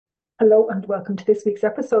Hello and welcome to this week's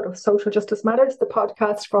episode of Social Justice Matters, the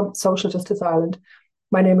podcast from Social Justice Ireland.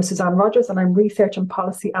 My name is Suzanne Rogers and I'm Research and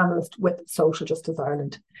Policy Analyst with Social Justice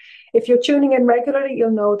Ireland. If you're tuning in regularly, you'll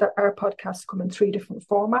know that our podcasts come in three different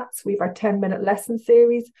formats. We have our 10-minute lesson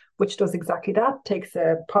series, which does exactly that, takes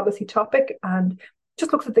a policy topic and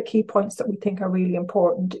just looks at the key points that we think are really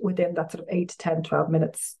important within that sort of 8 to 10, 12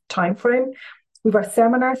 minutes time frame. We've our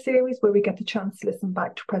seminar series where we get the chance to listen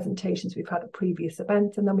back to presentations we've had at previous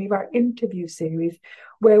events. And then we've our interview series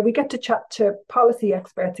where we get to chat to policy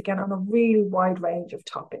experts again on a really wide range of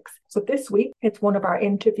topics. So this week, it's one of our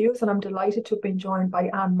interviews and I'm delighted to have been joined by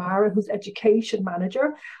Anne Mara, who's Education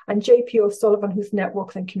Manager, and JP O'Sullivan, who's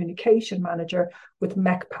Networks and Communication Manager with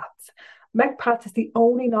MECPATHS. MECPATHS is the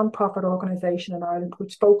only non-profit organisation in Ireland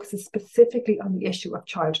which focuses specifically on the issue of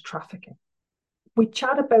child trafficking. We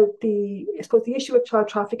chat about the issue of child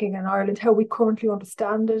trafficking in Ireland, how we currently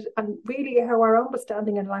understand it, and really how our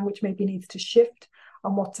understanding and language maybe needs to shift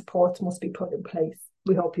and what supports must be put in place.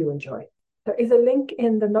 We hope you enjoy. There is a link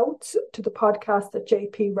in the notes to the podcast that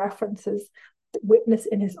JP references, witness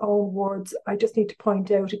in his own words. I just need to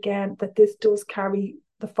point out again that this does carry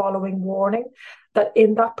the following warning, that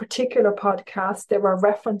in that particular podcast, there are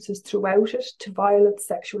references throughout it to violence,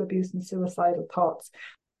 sexual abuse and suicidal thoughts.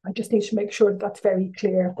 I just need to make sure that that's very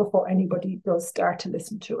clear before anybody does start to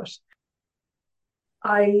listen to it.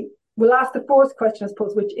 I will ask the fourth question, I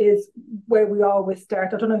suppose, which is where we always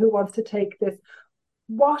start. I don't know who wants to take this.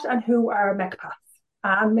 What and who are MECPATHS?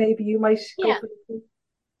 And maybe you might go for this.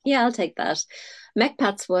 Yeah, I'll take that.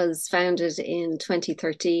 MECPATHS was founded in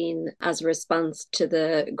 2013 as a response to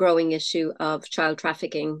the growing issue of child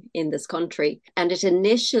trafficking in this country. And it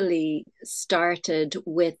initially started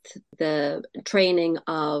with the training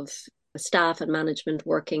of staff and management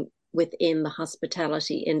working within the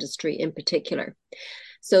hospitality industry in particular.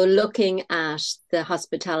 So looking at the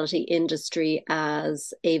hospitality industry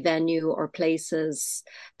as a venue or places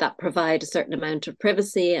that provide a certain amount of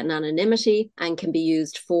privacy and anonymity and can be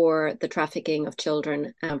used for the trafficking of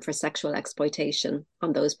children for sexual exploitation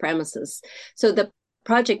on those premises. So the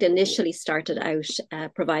project initially started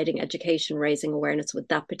out providing education, raising awareness with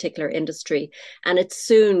that particular industry. And it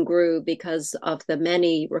soon grew because of the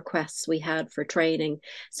many requests we had for training.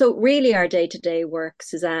 So really our day-to-day work,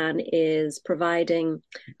 Suzanne, is providing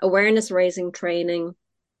awareness raising training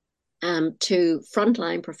to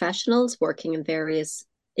frontline professionals working in various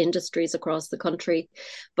industries across the country,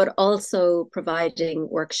 but also providing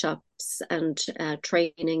workshops and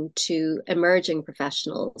training to emerging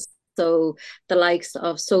professionals. So the likes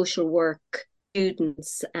of social work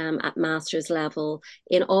students at master's level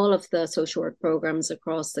in all of the social work programs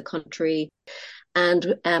across the country.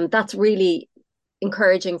 And that's really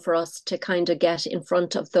encouraging for us to kind of get in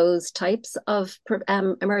front of those types of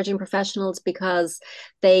emerging professionals because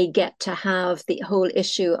they get to have the whole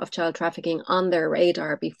issue of child trafficking on their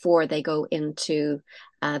radar before they go into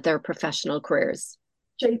their professional careers.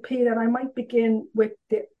 JP, then I might begin with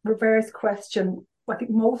the reverse question. I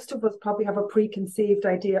think most of us probably have a preconceived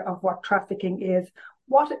idea of what trafficking is.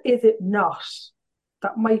 What is it not?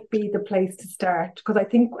 That might be the place to start, because I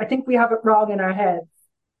think we have it wrong in our heads.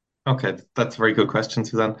 Okay, that's a very good question,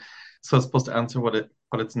 Suzanne. So it's supposed to answer what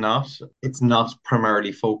it's not. It's not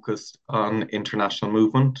primarily focused on international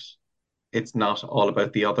movement. It's not all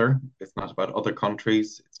about the other. It's not about other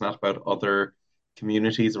countries. It's not about other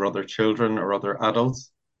communities or other children or other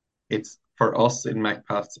adults. It's for us in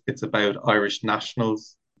MECPATHS, it's about Irish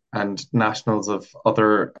nationals and nationals of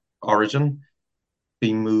other origin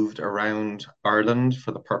being moved around Ireland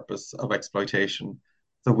for the purpose of exploitation.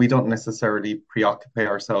 So we don't necessarily preoccupy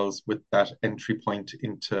ourselves with that entry point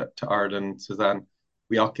into Ireland, Suzanne.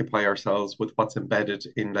 We occupy ourselves with what's embedded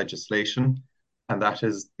in legislation, and that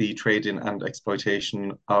is the trade in and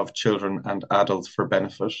exploitation of children and adults for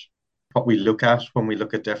benefit. What we look at when we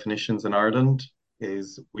look at definitions in Ireland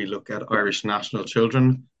is we look at Irish national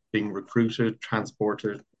children being recruited,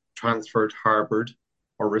 transported, transferred, harboured,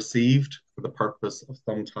 or received for the purpose of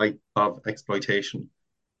some type of exploitation.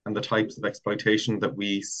 And the types of exploitation that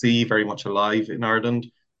we see very much alive in Ireland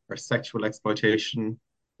are sexual exploitation,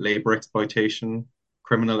 labour exploitation,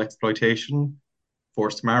 criminal exploitation,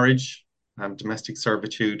 forced marriage, domestic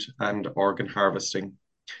servitude, and organ harvesting.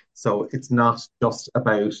 So it's not just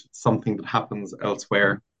about something that happens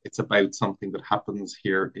elsewhere. It's about something that happens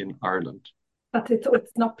here in Ireland. That's it. So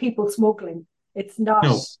it's not people smuggling. It's not.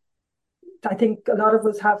 No. I think a lot of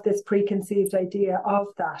us have this preconceived idea of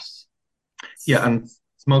that. Yeah, and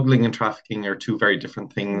smuggling and trafficking are two very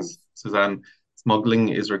different things, Suzanne. Smuggling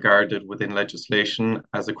is regarded within legislation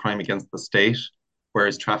as a crime against the state,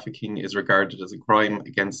 whereas trafficking is regarded as a crime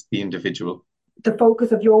against the individual. the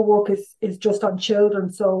focus of your work is just on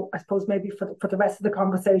children. So I suppose maybe for the rest of the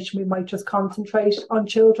conversation, we might just concentrate on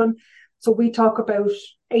children. So we talk about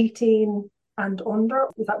 18 and under.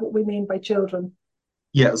 Is that what we mean by children?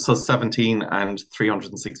 Yeah, so 17 and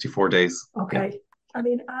 364 days. Okay. Yeah. I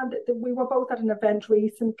mean, and we were both at an event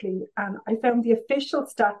recently, and I found the official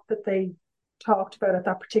stat that they talked about at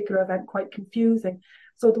that particular event quite confusing.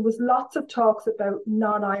 So there was lots of talks about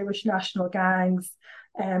non-Irish national gangs,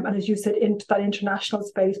 and as you said, into that international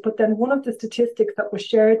space. But then one of the statistics that was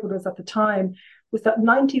shared with us at the time was that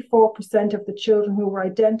 94% of the children who were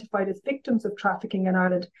identified as victims of trafficking in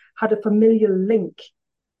Ireland had a familial link.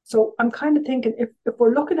 So I'm kind of thinking if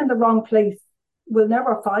we're looking in the wrong place, we'll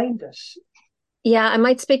never find it. Yeah, I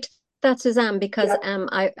might speak to that, Suzanne, because Yeah.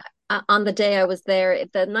 I on the day I was there,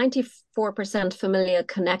 the 94% familial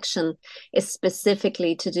connection is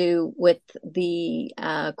specifically to do with the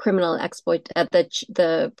the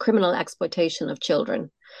criminal exploitation of children.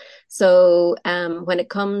 So when it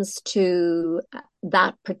comes to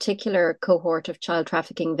that particular cohort of child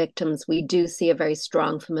trafficking victims, we do see a very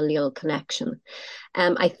strong familial connection.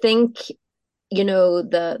 I think, you know,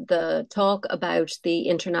 the talk about the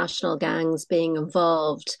international gangs being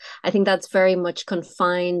involved, I think that's very much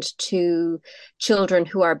confined to children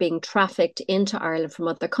who are being trafficked into Ireland from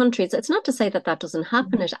other countries. It's not to say that that doesn't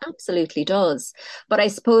happen, it absolutely does. But I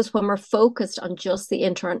suppose when we're focused on just the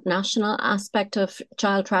international aspect of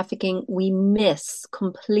child trafficking, we miss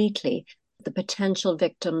completely the potential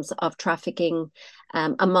victims of trafficking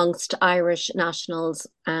amongst Irish nationals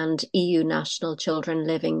and EU national children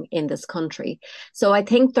living in this country. So I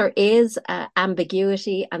think there is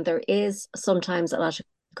ambiguity, and there is sometimes a lot of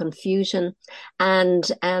confusion. And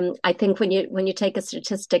I think when you take a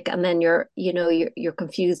statistic and then you're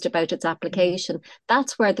confused about its application,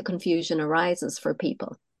 that's where the confusion arises for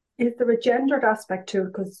people. Is there a gendered aspect to it?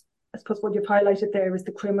 Because I suppose what you've highlighted there is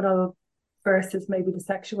the criminal versus maybe the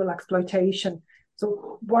sexual exploitation.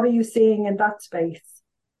 So what are you seeing in that space?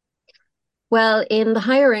 Well, in the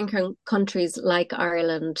higher income countries like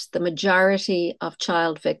Ireland, the majority of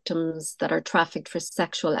child victims that are trafficked for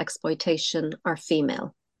sexual exploitation are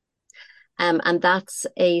female. And that's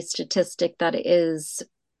a statistic that is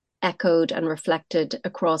echoed and reflected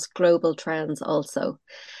across global trends also.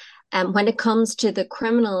 When it comes to the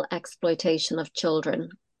criminal exploitation of children,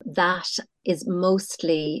 that is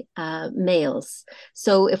mostly males.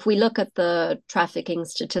 So if we look at the trafficking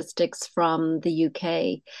statistics from the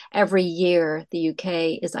UK, every year the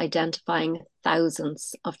UK is identifying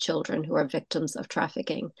thousands of children who are victims of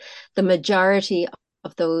trafficking. The majority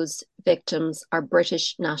of those victims are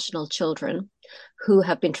British national children who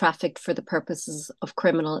have been trafficked for the purposes of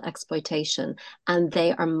criminal exploitation, and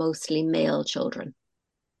they are mostly male children.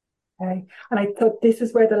 Okay. And I thought this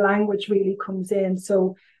is where the language really comes in.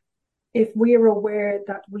 So if we're aware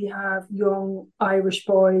that we have young Irish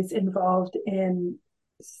boys involved in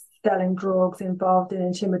selling drugs, involved in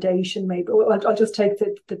intimidation, maybe I'll just take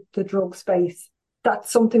the drug space.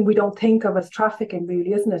 That's something we don't think of as trafficking,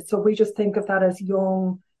 really, isn't it? So we just think of that as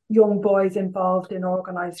young boys involved in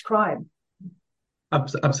organised crime.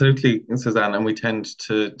 Absolutely, Suzanne, and we tend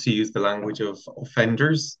to use the language of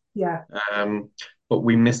offenders. Yeah. But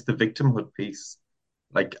we miss the victimhood piece.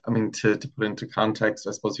 Like, I mean, to put into context,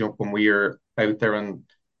 I suppose, when we're out there and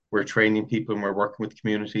we're training people and we're working with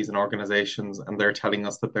communities and organizations, and they're telling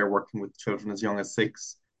us that they're working with children as young as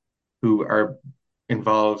 6 who are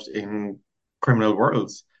involved in criminal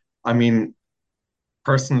worlds. I mean,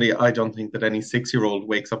 personally, I don't think that any 6-year-old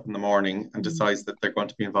wakes up in the morning and decides that they're going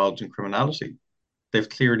to be involved in criminality. They've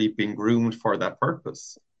clearly been groomed for that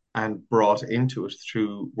purpose and brought into it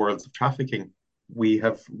through worlds of trafficking. We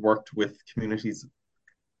have worked with communities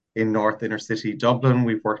in North Inner City Dublin.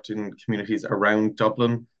 We've worked in communities around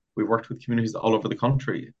Dublin. We've worked with communities all over the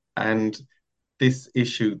country. And this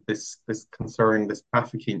issue, this concern, this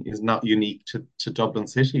trafficking is not unique to Dublin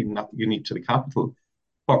City, not unique to the capital.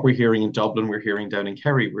 What we're hearing in Dublin, we're hearing down in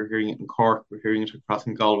Kerry, we're hearing it in Cork, we're hearing it across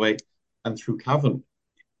in Galway and through Cavan.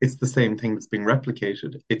 It's the same thing that's being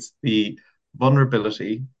replicated. It's the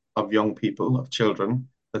vulnerability of young people, of children,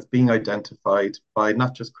 that's being identified by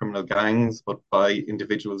not just criminal gangs, but by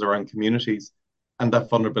individuals around communities. And that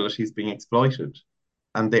vulnerability is being exploited.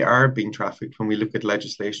 And they are being trafficked. When we look at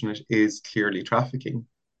legislation, it is clearly trafficking.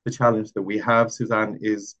 The challenge that we have, Suzanne,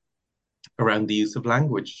 is around the use of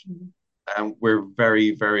language. And we're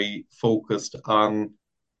very, very focused on,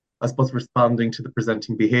 I suppose, responding to the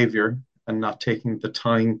presenting behavior and not taking the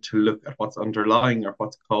time to look at what's underlying or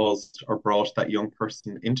what's caused or brought that young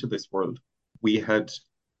person into this world. We had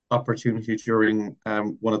opportunity during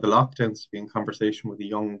one of the lockdowns to be in conversation with a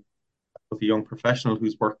young professional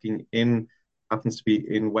who's working in happens to be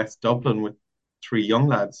in West Dublin with three young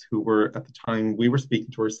lads who were, at the time we were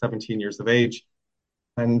speaking to her, 17 years of age.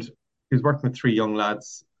 And he was working with three young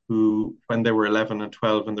lads who, when they were 11 and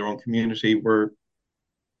 12 in their own community, were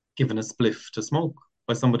given a spliff to smoke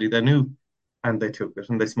by somebody they knew. And they took it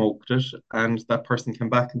and they smoked it. And that person came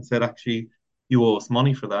back and said, actually, you owe us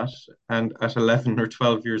money for that. And at 11 or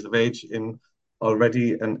 12 years of age, in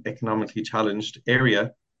already an economically challenged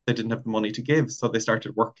area, they didn't have the money to give. So they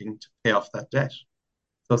started working to pay off that debt.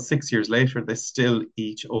 So 6 years later, they still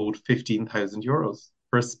each owed €15,000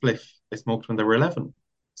 for a spliff they smoked when they were 11.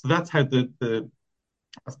 So that's how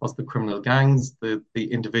I suppose the criminal gangs, the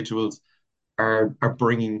individuals are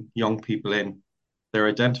bringing young people in. They're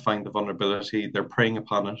identifying the vulnerability, they're preying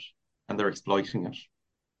upon it, and they're exploiting it.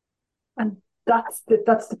 And that's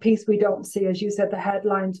the piece we don't see. As you said, the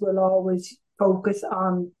headlines will always focus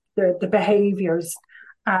on the behaviours.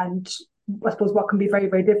 And I suppose what can be very,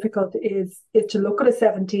 very difficult is to look at a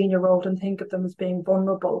 17-year-old and think of them as being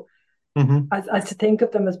vulnerable, as to think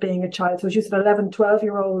of them as being a child. So as you said, 11,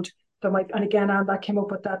 12-year-old, and again, and that came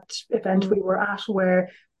up at that event we were at,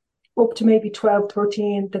 where up to maybe 12,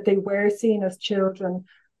 13, that they were seen as children.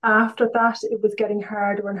 After that, it was getting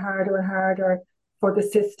harder and harder and harder for the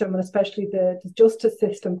system, and especially the justice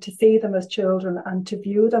system, to see them as children and to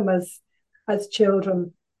view them as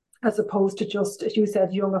children, as opposed to just, as you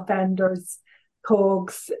said, young offenders,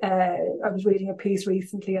 thugs. I was reading a piece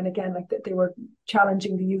recently, and again, like they were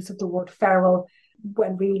challenging the use of the word feral,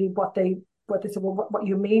 when really what they said, well, what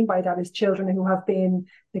you mean by that is children who have been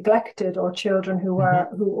neglected, or children who are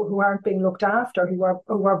who aren't being looked after, who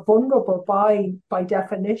are vulnerable by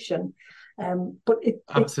definition. But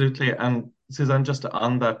absolutely. And Suzanne, just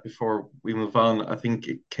on that before we move on, I think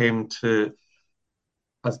it came to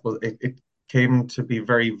be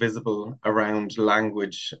very visible around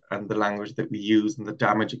language and the language that we use and the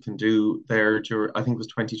damage it can do there. I think it was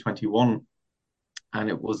 2021, and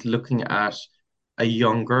it was looking at a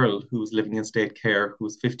young girl who was living in state care, who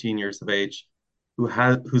was 15 years of age,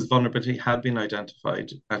 whose vulnerability had been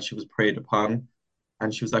identified, and she was preyed upon,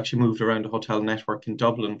 and she was actually moved around a hotel network in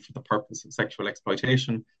Dublin for the purpose of sexual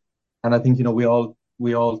exploitation. And I think, we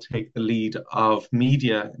all take the lead of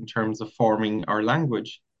media in terms of forming our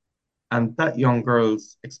language. And that young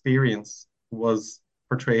girl's experience was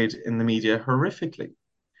portrayed in the media horrifically.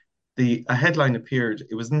 A headline appeared,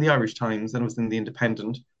 it was in the Irish Times and it was in the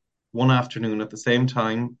Independent one afternoon at the same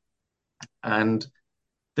time. And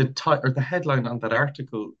the headline on that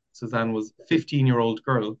article, Suzanne, was 15-year-old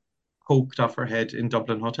girl poked off her head in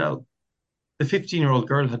Dublin hotel. The 15-year-old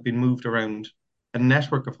girl had been moved around a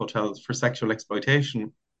network of hotels for sexual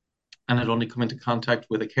exploitation and had only come into contact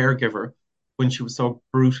with a caregiver when she was so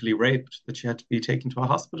brutally raped that she had to be taken to a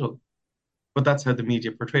hospital. But that's how the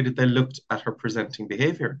media portrayed it. They looked at her presenting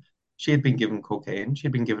behavior. She had been given cocaine, she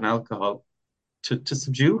had been given alcohol to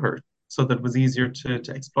subdue her so that it was easier to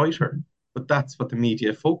exploit her. But that's what the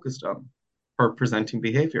media focused on, her presenting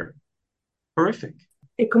behavior. Horrific.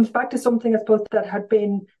 It comes back to something, I suppose, that had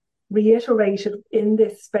been reiterated in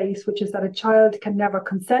this space, which is that a child can never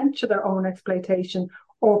consent to their own exploitation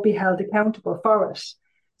or be held accountable for it.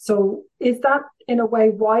 So is that, in a way,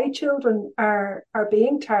 why children are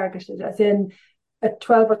being targeted, as in a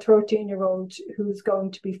 12 or 13-year-old who's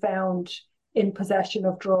going to be found in possession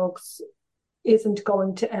of drugs isn't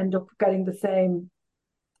going to end up getting the same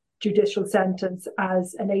judicial sentence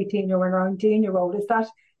as an 18 or a 19-year-old? Is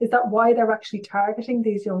that why they're actually targeting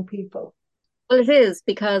these young people? Well, it is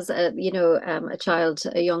because a young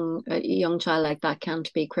child like that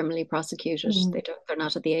can't be criminally prosecuted. They're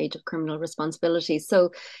not at the age of criminal responsibility.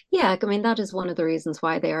 So, yeah, I mean, that is one of the reasons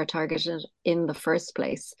why they are targeted in the first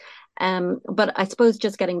place. But I suppose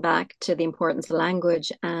just getting back to the importance of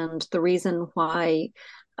language and the reason why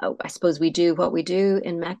I suppose we do what we do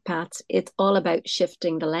in MECPATHS, it's all about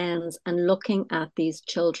shifting the lens and looking at these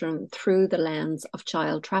children through the lens of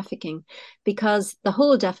child trafficking, because the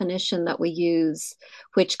whole definition that we use,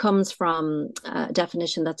 which comes from a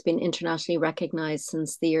definition that's been internationally recognized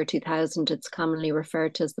since the year 2000, it's commonly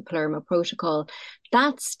referred to as the Palermo Protocol,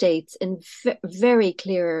 that states in very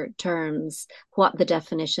clear terms what the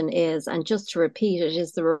definition is. And just to repeat, it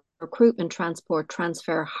is the recruitment, transport,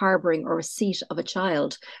 transfer, harbouring or receipt of a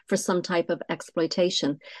child for some type of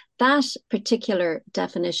exploitation. That particular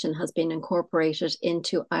definition has been incorporated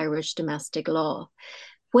into Irish domestic law.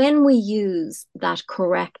 When we use that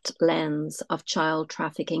correct lens of child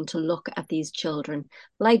trafficking to look at these children,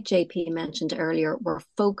 like JP mentioned earlier, we're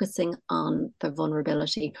focusing on the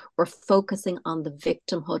vulnerability, we're focusing on the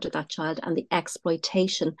victimhood of that child and the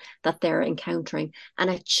exploitation that they're encountering. And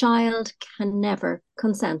a child can never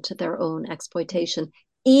consent to their own exploitation,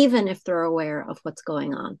 even if they're aware of what's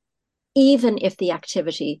going on, even if the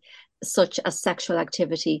activity, such as sexual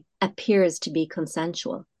activity, appears to be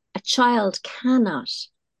consensual. A child cannot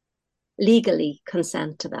legally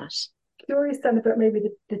consent to that. Curious then about maybe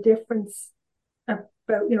the difference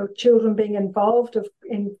about, you know, children being involved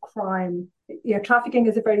in crime. Yeah, trafficking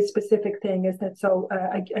is a very specific thing, isn't it? So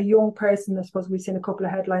a young person, I suppose we've seen a couple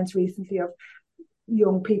of headlines recently of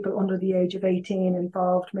young people under the age of 18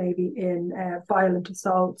 involved maybe in violent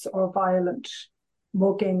assaults or violent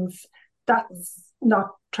muggings. That's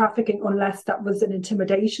not trafficking unless that was an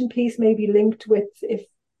intimidation piece maybe linked with, if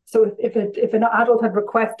an adult had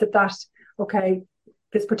requested that, okay,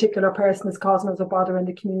 this particular person is causing us a bother in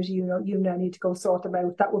the community, you now need to go sort them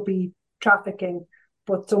out. That would be trafficking.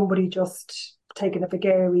 But somebody just taking a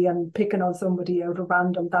vagary and picking on somebody out of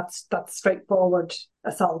random, that's straightforward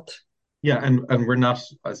assault. Yeah, and we're not,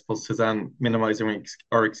 I suppose, Suzanne, minimizing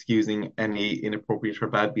or excusing any inappropriate or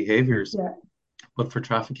bad behaviors. Yeah. But for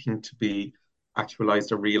trafficking to be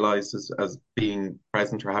actualized or realized as being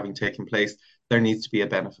present or having taken place, there needs to be a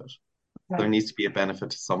benefit. Right. There needs to be a benefit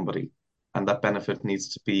to somebody. And that benefit needs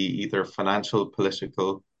to be either financial,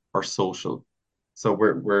 political, or social. So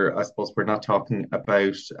we're I suppose we're not talking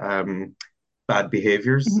about bad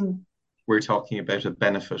behaviors. Mm-hmm. We're talking about a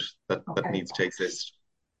benefit that needs to exist.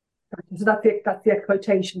 So that's the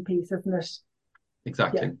exploitation piece, isn't it?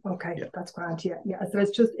 Exactly. Yeah. Okay. Yeah. That's grand. Yeah. Yeah. So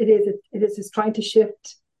it is just trying to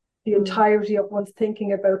shift the entirety of one's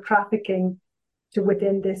thinking about trafficking to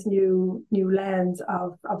within this new lens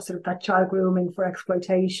of sort of that child grooming for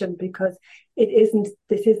exploitation, because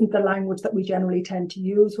this isn't the language that we generally tend to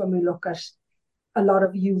use when we look at a lot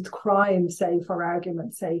of youth crime, say, for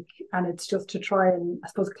argument's sake. And it's just to try and, I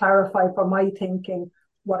suppose, clarify for my thinking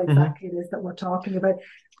what exactly it is that we're talking about.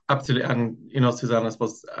 Absolutely. And, you know, Suzanne, I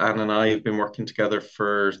suppose Anne and I have been working together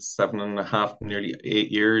for 7.5, nearly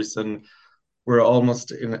 8 years. And we're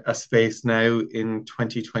almost in a space now in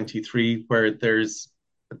 2023 where there's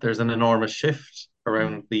an enormous shift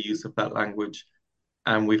around the use of that language.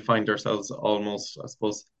 And we find ourselves almost, I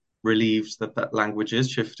suppose, relieved that that language is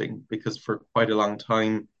shifting, because for quite a long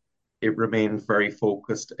time, it remained very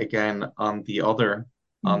focused again on the other,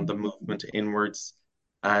 on the movement inwards,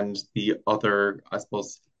 and the other, I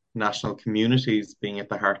suppose, national communities being at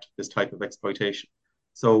the heart of this type of exploitation.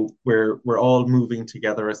 So we're all moving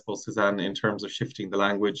together, I suppose, Suzanne, in terms of shifting the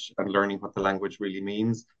language and learning what the language really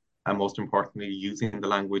means, and most importantly, using the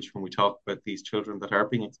language when we talk about these children that are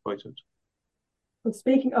being exploited. Well,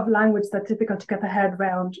 speaking of language that's difficult to get the head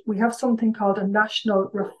around, we have something called a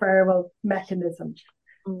national referral mechanism.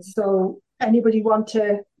 So anybody want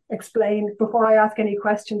to explain, before I ask any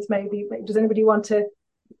questions, maybe, does anybody want to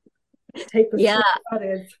take us through what that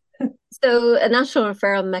is? So a national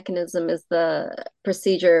referral mechanism is the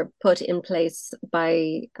procedure put in place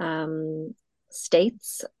by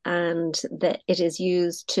states, and that it is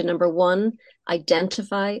used to, number one,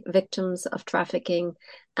 identify victims of trafficking,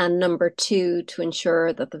 and number two, to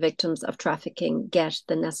ensure that the victims of trafficking get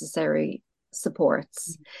the necessary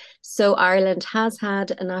supports. So Ireland has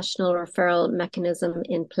had a national referral mechanism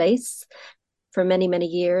in place for many, many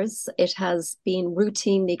years. It has been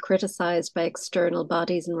routinely criticised by external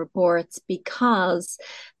bodies and reports because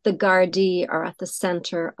the Gardaí are at the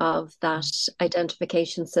centre of that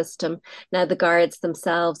identification system. Now, the guards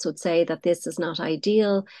themselves would say that this is not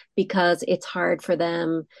ideal because it's hard for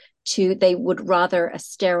them they would rather a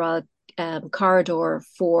sterile corridor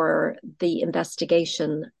for the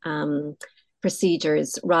investigation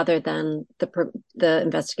procedures rather than the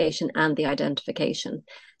investigation and the identification.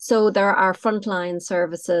 So there are frontline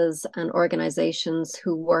services and organizations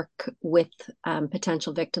who work with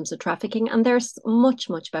potential victims of trafficking, and they're much,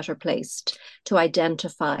 much better placed to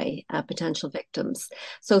identify potential victims.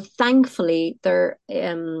 So thankfully, there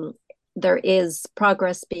is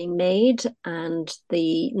progress being made, and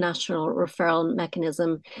the national referral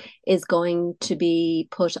mechanism is going to be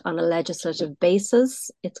put on a legislative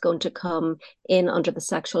basis. It's going to come in under the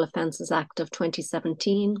Sexual Offences Act of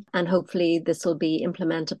 2017, and hopefully this will be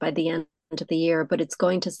implemented by the end of the year. But it's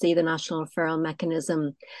going to see the national referral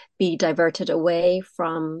mechanism be diverted away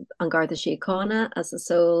from An Garda Síochána as the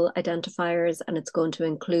sole identifiers, and it's going to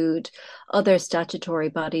include other statutory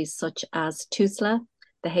bodies such as TUSLA,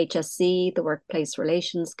 the HSC, the Workplace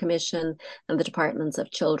Relations Commission, and the Departments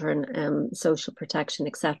of Children, Social Protection,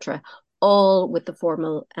 etc., all with the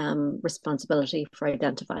formal responsibility for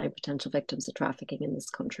identifying potential victims of trafficking in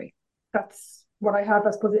this country. That's what I have,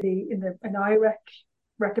 I suppose, in an IREC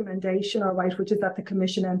recommendation, all right, which is that the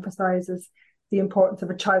Commission emphasises the importance of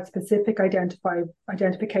a child-specific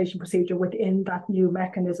identification procedure within that new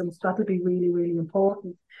mechanism. So that'll be really, really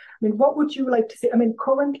important. I mean, what would you like to see? I mean,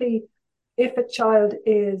 currently, if a child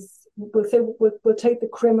is, we'll take the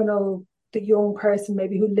criminal, the young person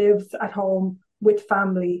maybe who lives at home with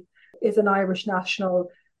family, is an Irish national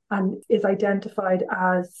and is identified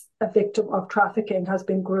as a victim of trafficking, has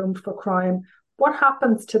been groomed for crime. What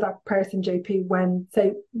happens to that person, JP, when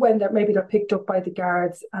they're picked up by the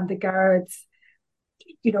guards, and the guards,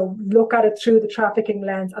 look at it through the trafficking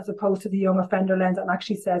lens as opposed to the young offender lens, and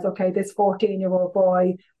actually says, okay, this 14-year-old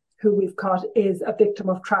boy who we've caught is a victim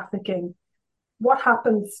of trafficking. What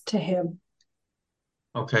happens to him?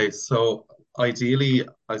 Okay, so ideally,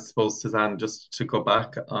 I suppose, Suzanne, just to go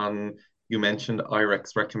back on, you mentioned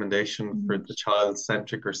IREC's recommendation for the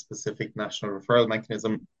child-centric or specific national referral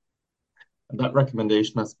mechanism. And that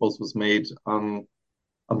recommendation, I suppose, was made on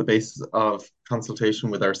the basis of consultation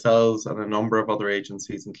with ourselves and a number of other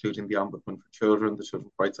agencies, including the Ombudsman for Children, the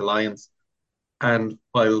Children's Rights Alliance. And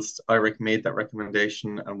whilst IREC made that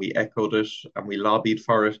recommendation and we echoed it and we lobbied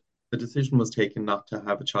for it, the decision was taken not to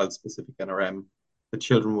have a child-specific NRM. The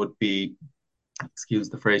children would be, excuse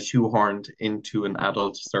the phrase, shoehorned into an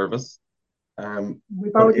adult service.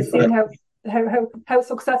 We've already seen how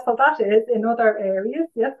successful that is in other areas.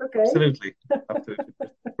 Yes, okay. Absolutely.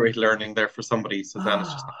 Great learning there for somebody, Suzanne.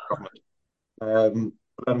 It's just not government.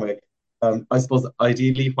 But anyway, I suppose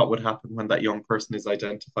ideally what would happen when that young person is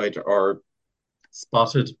identified or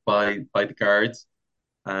spotted by the guards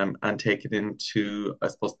and taken into, I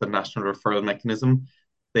suppose, the national referral mechanism,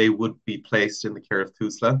 they would be placed in the care of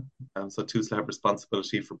TUSLA. So TUSLA have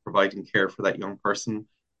responsibility for providing care for that young person.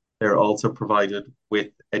 They're also provided with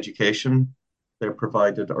education. They're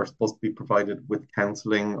provided or supposed to be provided with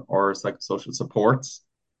counselling or psychosocial supports.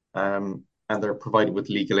 And they're provided with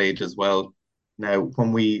legal aid as well. Now,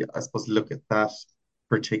 when we, I suppose, look at that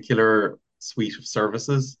particular suite of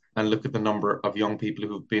services and look at the number of young people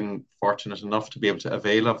who've been fortunate enough to be able to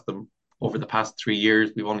avail of them over the past 3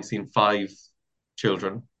 years, we've only seen 5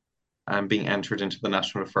 children being entered into the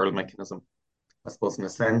national referral mechanism. I suppose, in a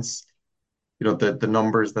sense, the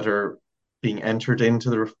numbers that are being entered into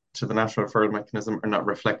the national referral mechanism are not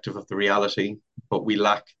reflective of the reality, but we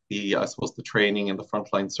lack the training and the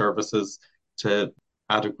frontline services to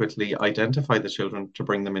adequately identify the children to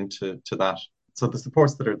bring them into that. So the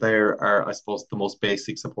supports that are there are, I suppose, the most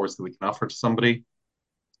basic supports that we can offer to somebody.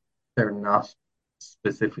 They're not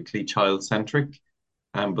specifically child-centric,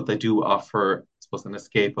 but they do offer, I suppose, an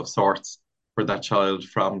escape of sorts for that child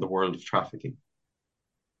from the world of trafficking.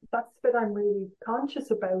 That's what I'm really conscious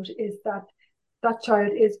about, is that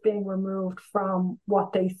child is being removed from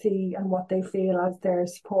what they see and what they feel as their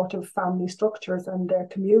supportive family structures and their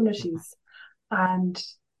communities. And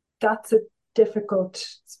that's a difficult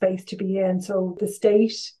space to be in. So the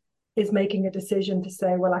state is making a decision to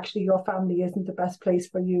say, well, actually, your family isn't the best place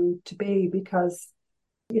for you to be, because,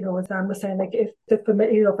 as Anne was saying, like, if if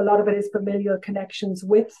a lot of it is familial connections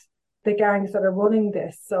with the gangs that are running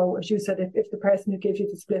this. So as you said, if the person who gives you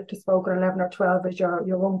the split to smoke at 11 or 12 is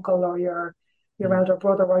your uncle or your elder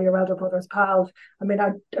brother or your elder brother's pal, I mean,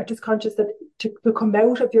 I'm just conscious that to come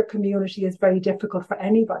out of your community is very difficult for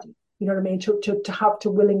anybody. You know what I mean? To have to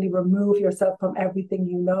willingly remove yourself from everything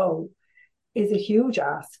you know is a huge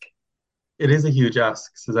ask. It is a huge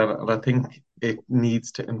ask, Suzanne, and I think it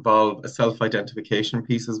needs to involve a self-identification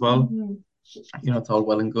piece as well. It's all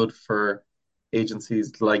well and good for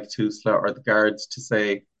agencies like TUSLA or the guards to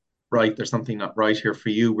say, right, there's something not right here for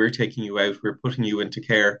you. We're taking you out. We're putting you into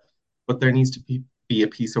care. But there needs to be a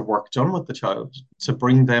piece of work done with the child to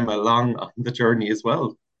bring them along on the journey as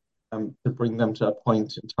well, to bring them to a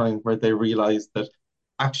point in time where they realize that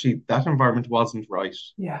actually that environment wasn't right.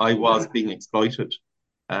 Yeah. I was being exploited,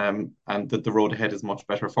 and that the road ahead is much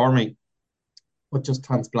better for me. But just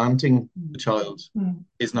transplanting the child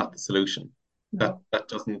is not the solution. No. That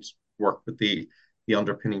doesn't work with the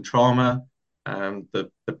underpinning trauma, the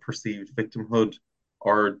perceived victimhood,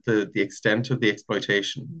 or the extent of the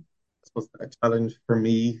exploitation. I suppose a challenge for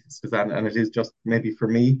me, Suzanne, and it is just maybe for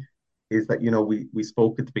me, is that, we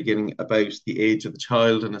spoke at the beginning about the age of the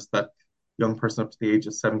child, and it's that young person up to the age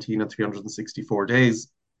of 17 and 364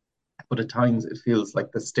 days. But at times it feels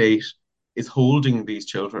like the state is holding these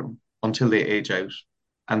children until they age out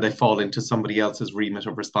and they fall into somebody else's remit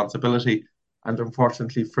of responsibility. And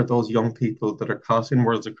unfortunately, for those young people that are caught in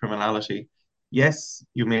worlds of criminality, yes,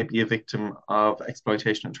 you may be a victim of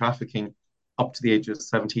exploitation and trafficking up to the age of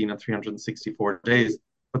 17 and 364 days.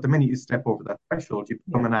 But the minute you step over that threshold, you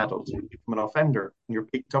become an adult, you become an offender, and you're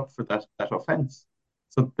picked up for that offence.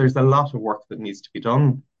 So there's a lot of work that needs to be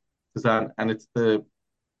done, Suzanne, and it's the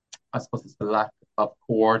I suppose it's the lack of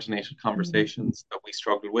coordinated conversations that we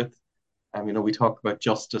struggle with. We talk about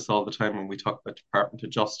justice all the time, and we talk about Department of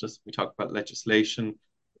Justice, we talk about legislation,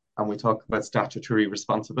 and we talk about statutory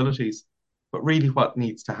responsibilities. But really what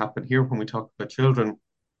needs to happen here when we talk about children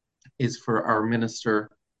is for our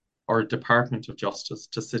Minister or Department of Justice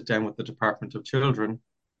to sit down with the Department of Children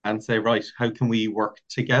and say, right, how can we work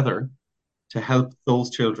together to help those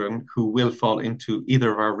children who will fall into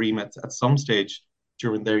either of our remits at some stage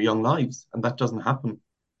during their young lives? And that doesn't happen.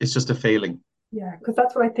 It's just a failing. Yeah, because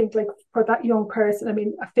that's what I think, like for that young person, I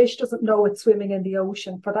mean, a fish doesn't know it's swimming in the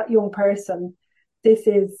ocean. For that young person, this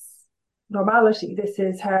is normality. This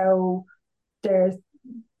is how their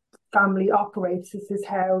family operates. This is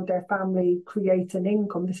how their family creates an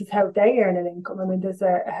income. This is how they earn an income. I mean, there's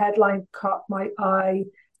a headline caught my eye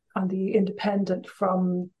on the Independent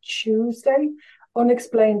from Tuesday.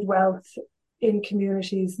 Unexplained wealth in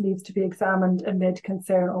communities needs to be examined amid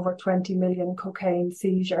concern over 20 million cocaine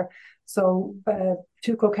seizure. So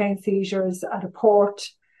 2 cocaine seizures at a port.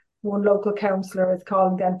 One local councillor is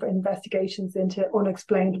calling then for investigations into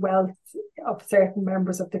unexplained wealth of certain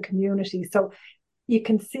members of the community. So you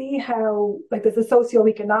can see how, like, there's a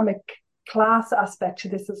socioeconomic class aspect to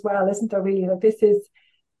this as well, isn't there? Really, like this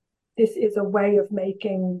is a way of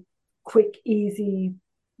making quick, easy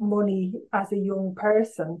money as a young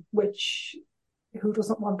person, which who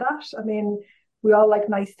doesn't want that? I mean, we all like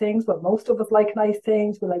nice things. Well, most of us like nice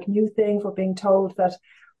things. We like new things. We're being told that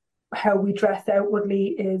how we dress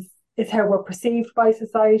outwardly is how we're perceived by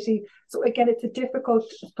society. So again, it's a difficult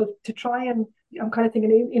to try and I'm kind of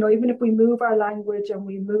thinking, even if we move our language and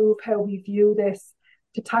we move how we view this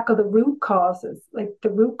to tackle the root causes, like the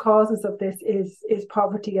root causes of this is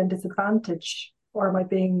poverty and disadvantage. Or am I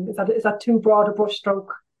being, is that too broad a brushstroke?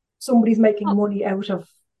 Somebody's making money out of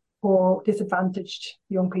poor, disadvantaged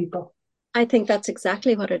young people. I think that's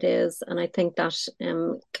exactly what it is, and I think that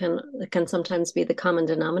can sometimes be the common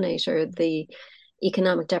denominator, the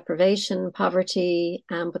economic deprivation, poverty,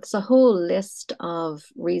 but there's a whole list of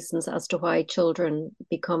reasons as to why children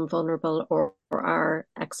become vulnerable or are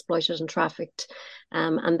exploited and trafficked,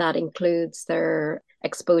 and that includes their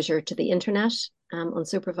exposure to the internet,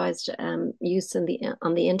 unsupervised use on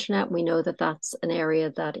the internet. We know that that's an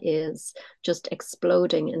area that is just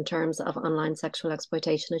exploding in terms of online sexual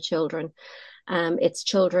exploitation of children. It's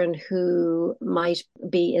children who might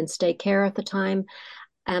be in state care at the time.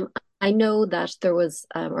 I know that there was,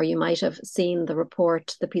 or you might have seen the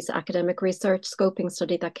report, the piece of academic research scoping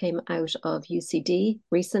study that came out of UCD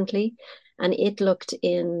recently, and it looked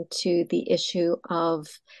into the issue of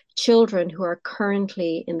children who are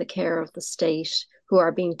currently in the care of the state, who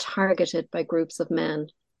are being targeted by groups of men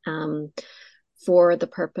for the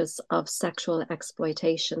purpose of sexual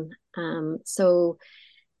exploitation. So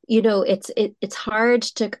it's hard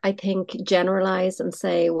to, I think, generalize and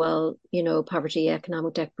say, well, poverty,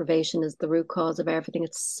 economic deprivation is the root cause of everything.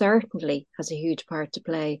 It certainly has a huge part to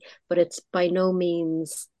play, but it's by no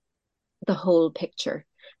means the whole picture.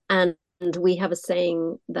 And we have a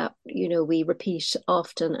saying that, we repeat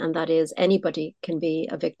often, and that is anybody can be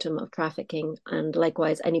a victim of trafficking, and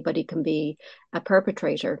likewise, anybody can be a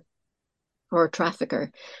perpetrator or a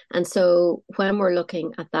trafficker. And so when we're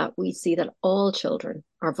looking at that, we see that all children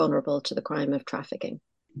are vulnerable to the crime of trafficking.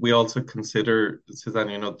 We also consider,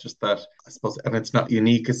 Suzanne, just that, I suppose, and it's not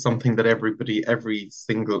unique, it's something that every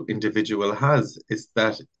single individual has, is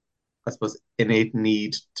that, I suppose, innate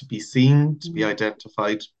need to be seen, to be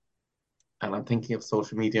identified. And I'm thinking of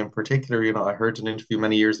social media in particular. I heard an interview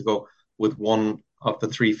many years ago with one of the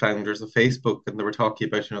 3 founders of Facebook, and they were talking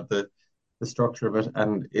about, the structure of it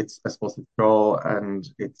and its, I suppose, its draw and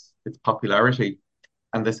its popularity.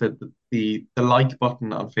 And they said that the like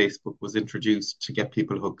button on Facebook was introduced to get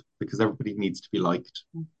people hooked because everybody needs to be liked.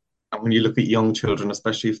 And when you look at young children,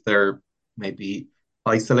 especially if they're maybe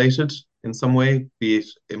isolated in some way, be it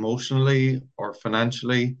emotionally or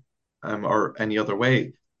financially, or any other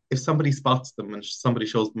way, if somebody spots them and somebody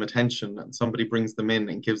shows them attention and somebody brings them in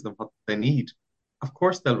and gives them what they need, of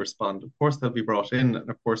course they'll respond, of course they'll be brought in, and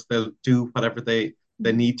of course they'll do whatever they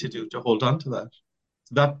need to do to hold on to that.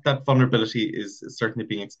 So that vulnerability is certainly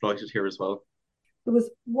being exploited here as well. There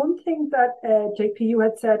was one thing that JP, you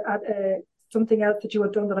had said at something else that you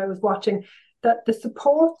had done that I was watching, that the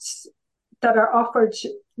supports that are offered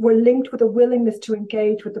were linked with a willingness to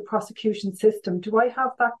engage with the prosecution system. Do I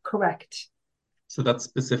have that correct? So that's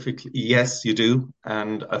specifically, yes, you do.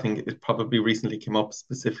 And I think it probably recently came up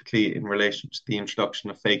specifically in relation to the introduction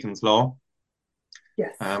of Fagan's Law.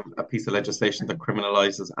 Yes. A piece of legislation that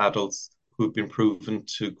criminalises adults who've been proven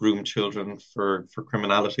to groom children for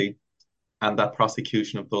criminality. And that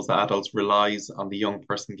prosecution of those adults relies on the young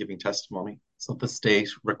person giving testimony. So the state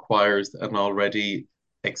requires an already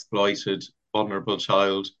exploited, vulnerable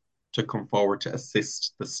child to come forward to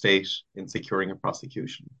assist the state in securing a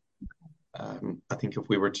prosecution. I think if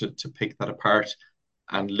we were to pick that apart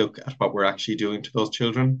and look at what we're actually doing to those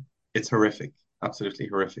children, it's horrific, absolutely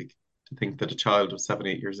horrific, to think that a child of 7,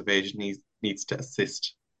 8 years of age needs to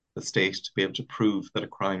assist the state to be able to prove that a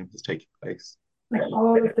crime has taken place. Like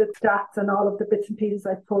all of the stats and all of the bits and pieces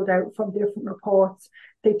I've pulled out from different reports,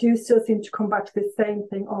 they do still seem to come back to the same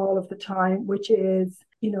thing all of the time, which is,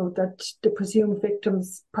 that the presumed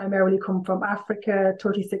victims primarily come from Africa,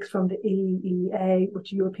 36 from the EEA,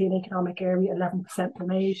 which is European Economic Area, 11%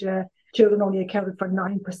 from Asia. Children only accounted for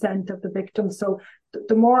 9% of the victims. So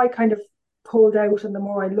the more I kind of pulled out and the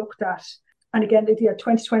more I looked at, and again,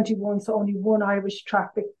 2021, so only one Irish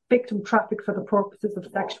victim trafficked for the purposes of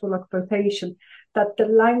sexual exploitation. That the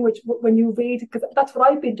language, when you read, because that's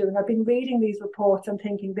what I've been doing, I've been reading these reports and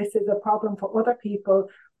thinking this is a problem for other people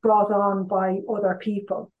brought on by other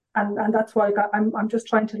people. And that's why I'm just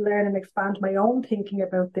trying to learn and expand my own thinking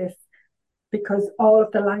about this, because all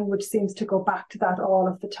of the language seems to go back to that all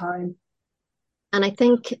of the time. And I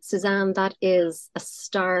think, Suzanne, that is a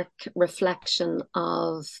stark reflection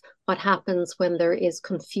of what happens when there is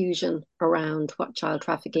confusion around what child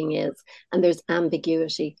trafficking is and there's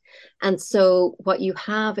ambiguity. And so what you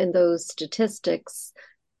have in those statistics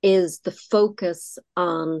is the focus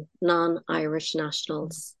on non-Irish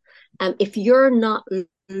nationals. And if you're not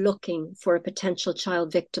looking for a potential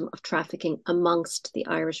child victim of trafficking amongst the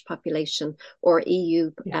Irish population or EU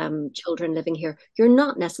children living here, you're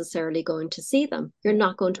not necessarily going to see them. You're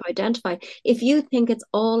not going to identify. If you think it's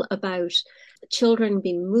all about children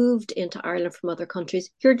being moved into Ireland from other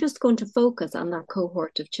countries, you're just going to focus on that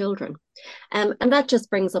cohort of children. And that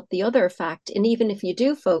just brings up the other fact. And even if you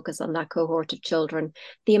do focus on that cohort of children,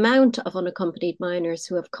 the amount of unaccompanied minors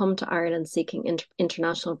who have come to Ireland seeking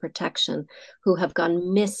international protection, who have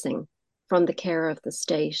gone missing from the care of the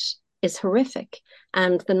state, is horrific.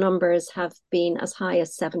 And the numbers have been as high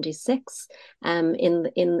as 76 in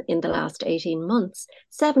the last 18 months.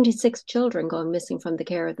 76 children gone missing from the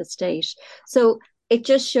care of the state. So it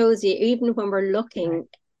just shows you, even when we're looking,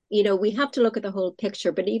 we have to look at the whole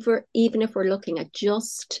picture, but even if we're looking at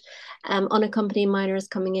just unaccompanied minors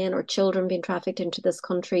coming in or children being trafficked into this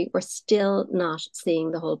country, we're still not seeing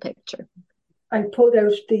the whole picture. I pulled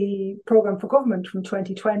out the Programme for Government from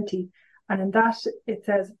 2020, and in that it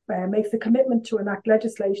says, makes a commitment to enact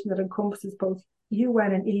legislation that encompasses both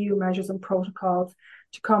UN and EU measures and protocols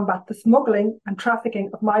to combat the smuggling and trafficking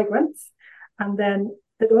of migrants. And then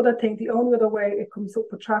the other thing, the only other way it comes up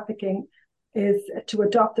with trafficking is to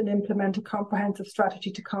adopt and implement a comprehensive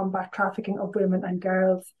strategy to combat trafficking of women and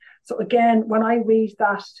girls. So again, when I read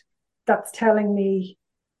that, that's telling me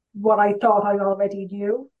what I thought I already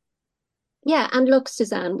knew. Yeah, and look,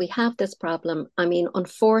 Suzanne, we have this problem. I mean,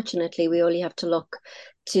 unfortunately, we only have to look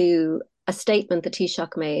to a statement that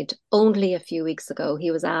Taoiseach made only a few weeks ago. He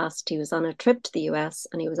was on a trip to the US,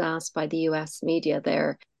 and he was asked by the US media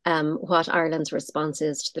there what Ireland's response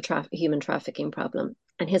is to the human trafficking problem.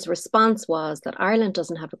 And his response was that Ireland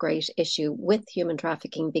doesn't have a great issue with human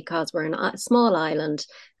trafficking because we're a small island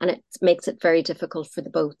and it makes it very difficult for the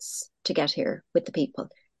boats to get here with the people.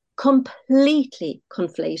 Completely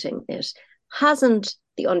conflating it. Hasn't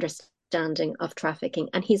the understanding of trafficking,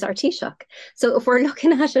 and he's our Taoiseach. So if we're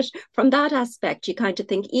looking at it from that aspect, you kind of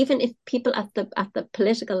think, even if people at the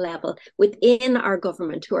political level within our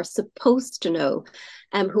government who are supposed to know,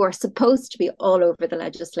 who are supposed to be all over the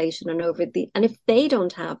legislation and if they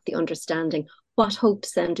don't have the understanding, what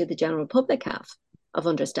hopes then do the general public have of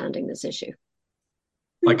understanding this issue?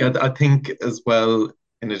 Like I think as well,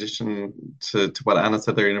 in addition to what Anna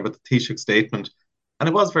said there, about the Taoiseach statement, and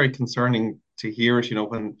it was very concerning to hear it,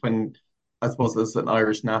 when I suppose as an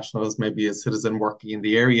Irish national, as maybe a citizen working in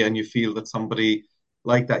the area, and you feel that somebody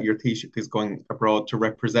like that, your Taoiseach, is going abroad to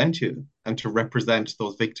represent you and to represent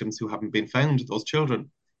those victims who haven't been found, those children,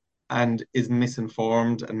 and is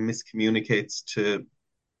misinformed and miscommunicates to,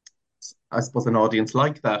 I suppose, an audience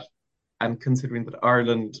like that. And considering that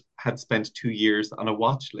Ireland had spent 2 years on a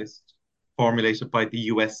watch list formulated by the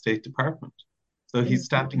US State Department. So he's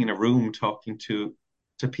standing in a room talking to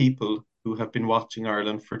people who have been watching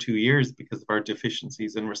Ireland for 2 years because of our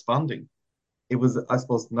deficiencies in responding. It was, I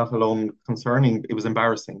suppose, not alone concerning, it was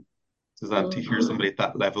embarrassing, Suzanne, to hear somebody at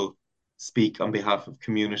that level speak on behalf of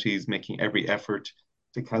communities making every effort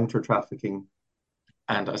to counter trafficking,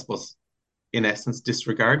 and I suppose, in essence,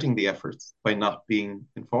 disregarding the efforts by not being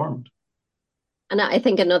informed. And I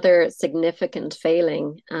think another significant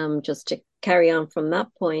failing, just to carry on from that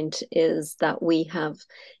point, is that we have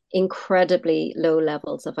incredibly low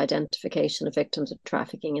levels of identification of victims of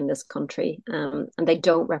trafficking in this country. And they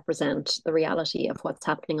don't represent the reality of what's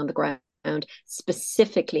happening on the ground,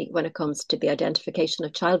 specifically when it comes to the identification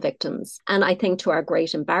of child victims. And I think, to our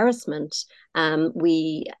great embarrassment,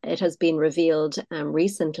 it has been revealed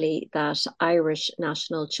recently that Irish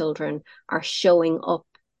national children are showing up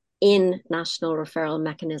in national referral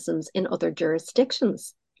mechanisms in other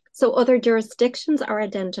jurisdictions. So other jurisdictions are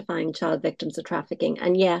identifying child victims of trafficking,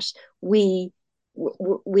 and yet we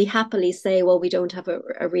happily say, well, we don't have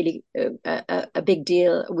a really big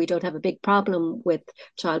deal. We don't have a big problem with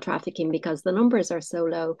child trafficking because the numbers are so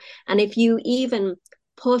low. And if you even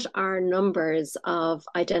put our numbers of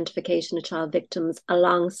identification of child victims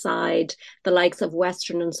alongside the likes of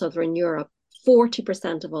Western and Southern Europe,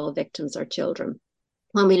 40% of all victims are children.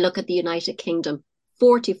 When we look at the United Kingdom,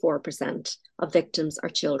 44% of victims are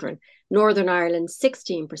children. Northern Ireland,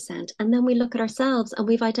 16%. And then we look at ourselves and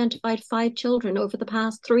we've identified 5 children over the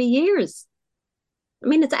past 3 years. I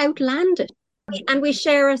mean, it's outlandish. And we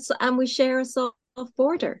share a soft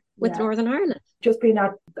border with Northern Ireland. Just been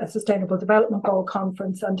at a Sustainable Development Goal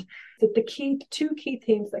conference, and the two key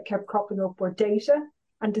themes that kept cropping up were data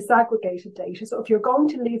and disaggregated data. So if you're going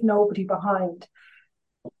to leave nobody behind,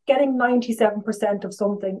 getting 97% of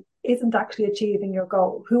something isn't actually achieving your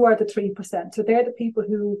goal. Who are the 3%? So they're the people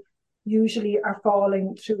who usually are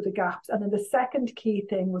falling through the gaps. And then the second key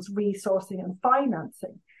thing was resourcing and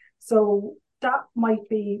financing. So that might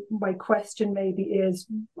be my question, maybe, is,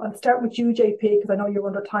 I'll start with you, JP, because I know you're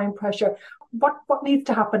under time pressure. What needs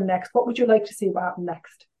to happen next? What would you like to see what happen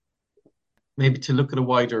next? Maybe to look at a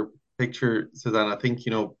wider picture, Suzanne. I think,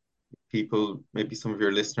 people, maybe some of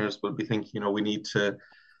your listeners will be thinking, we need to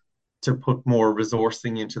put more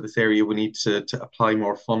resourcing into this area. We need to apply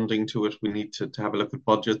more funding to it. We need to have a look at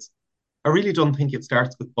budgets. I really don't think it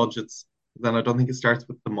starts with budgets. Then I don't think it starts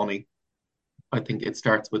with the money. I think it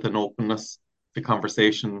starts with an openness to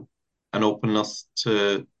conversation, an openness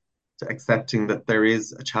to accepting that there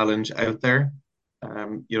is a challenge out there.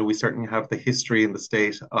 We certainly have the history in the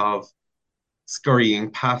state of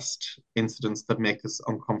scurrying past incidents that make us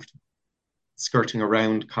uncomfortable, skirting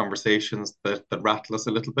around conversations that rattle us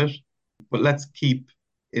a little bit. But let's keep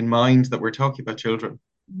in mind that we're talking about children.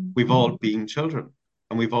 We've all been children,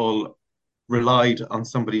 and we've all relied on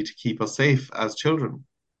somebody to keep us safe as children.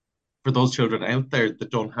 For those children out there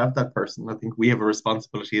that don't have that person, I think we have a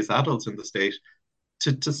responsibility as adults in the state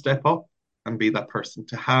to step up and be that person,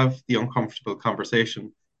 to have the uncomfortable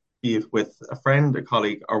conversation, be it with a friend, a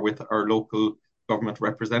colleague, or with our local government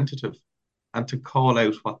representative, and to call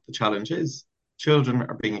out what the challenge is. Children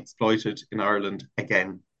are being exploited in Ireland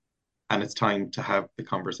again, and it's time to have the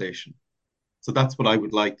conversation. So that's what I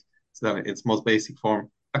would like, so that in its most basic form,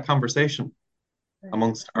 a conversation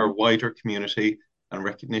amongst our wider community, and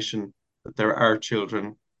recognition that there are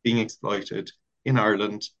children being exploited in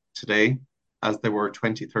Ireland today, as they were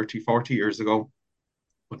 20, 30, 40 years ago.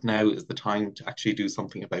 But now is the time to actually do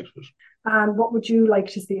something about it. And what would you like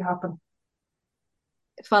to see happen?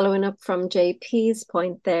 Following up from JP's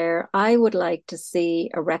point there, I would like to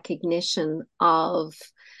see a recognition of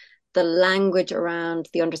the language around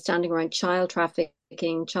the understanding around child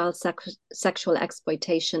trafficking, child sexual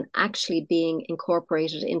exploitation actually being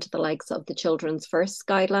incorporated into the likes of the Children's First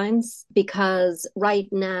guidelines. Because right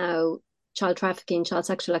now, child trafficking, child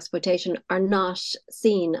sexual exploitation are not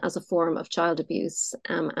seen as a form of child abuse,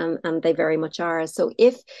 and they very much are. So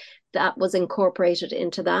if that was incorporated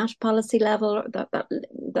into that policy level,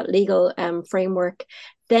 that legal framework,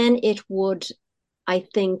 then it would, I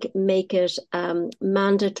think, make it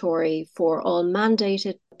mandatory for all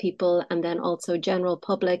mandated people, and then also general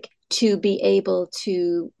public, to be able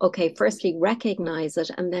to, firstly recognize it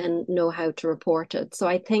and then know how to report it. So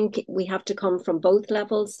I think we have to come from both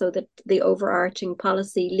levels, so that the overarching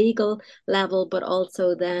policy legal level, but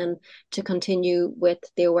also then to continue with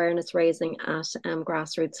the awareness raising at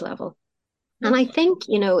grassroots level. And I think,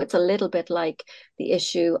 it's a little bit like the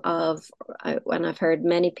issue of, when I've heard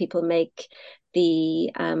many people make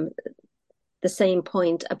the same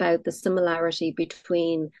point about the similarity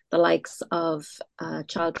between the likes of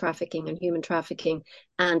child trafficking and human trafficking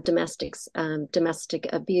and domestic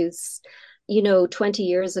abuse. 20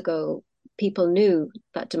 years ago, people knew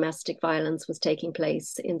that domestic violence was taking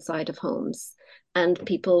place inside of homes, and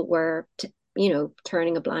people were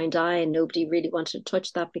turning a blind eye, and nobody really wanted to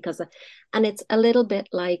touch that and it's a little bit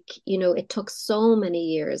like, it took so many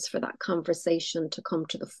years for that conversation to come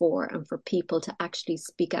to the fore and for people to actually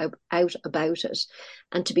speak out about it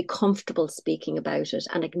and to be comfortable speaking about it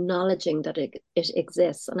and acknowledging that it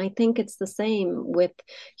exists. And I think it's the same with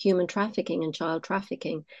human trafficking and child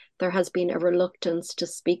trafficking. There has been a reluctance to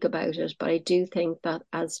speak about it, but I do think that,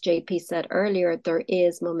 as JP said earlier, there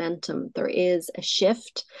is momentum, there is a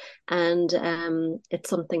shift, and it's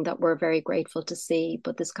something that we're very grateful to see.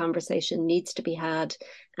 But this conversation needs to be had,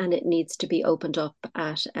 and it needs to be opened up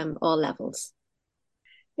at all levels.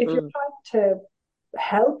 If you're trying to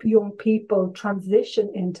help young people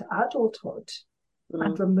transition into adulthood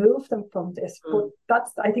and remove them from this, but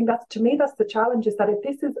I think that's the challenge, is that if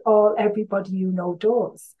this is all everybody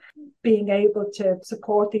does, being able to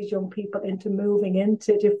support these young people into moving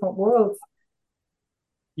into different worlds.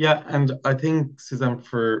 Yeah, and I think, Suzanne,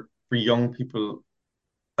 for young people,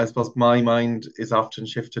 I suppose my mind is often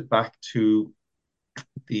shifted back to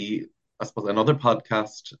another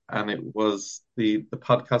podcast, and it was the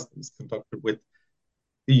podcast that was conducted with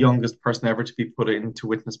the youngest person ever to be put into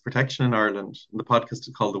witness protection in Ireland. And the podcast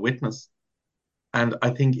is called The Witness. And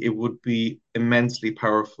I think it would be immensely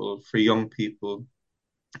powerful for young people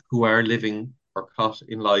who are living or caught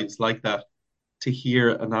in lives like that to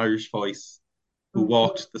hear an Irish voice who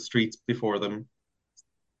walked the streets before them,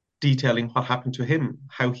 detailing what happened to him,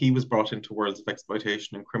 how he was brought into worlds of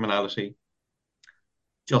exploitation and criminality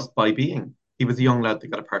just by being. He was a young lad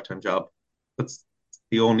that got a part-time job. That's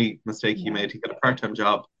the only mistake he made. He got a part-time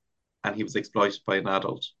job and he was exploited by an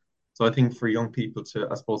adult. So I think for young people to,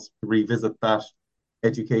 I suppose, revisit that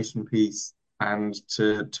education piece and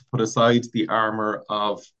to put aside the armor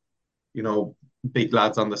of, big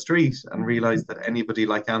lads on the street and realize that anybody,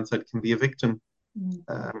 like Anne said, can be a victim.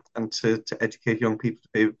 And to educate young people to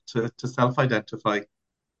be able to self-identify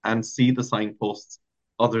and see the signposts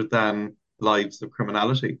other than lives of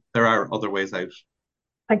criminality. There are other ways out.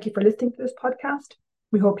 Thank you for listening to this podcast.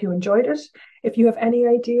 We hope you enjoyed it. If you have any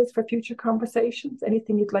ideas for future conversations,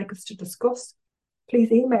 anything you'd like us to discuss,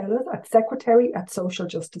 please email us at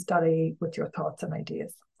secretary@socialjustice.ie with your thoughts and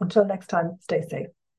ideas. Until next time, stay safe.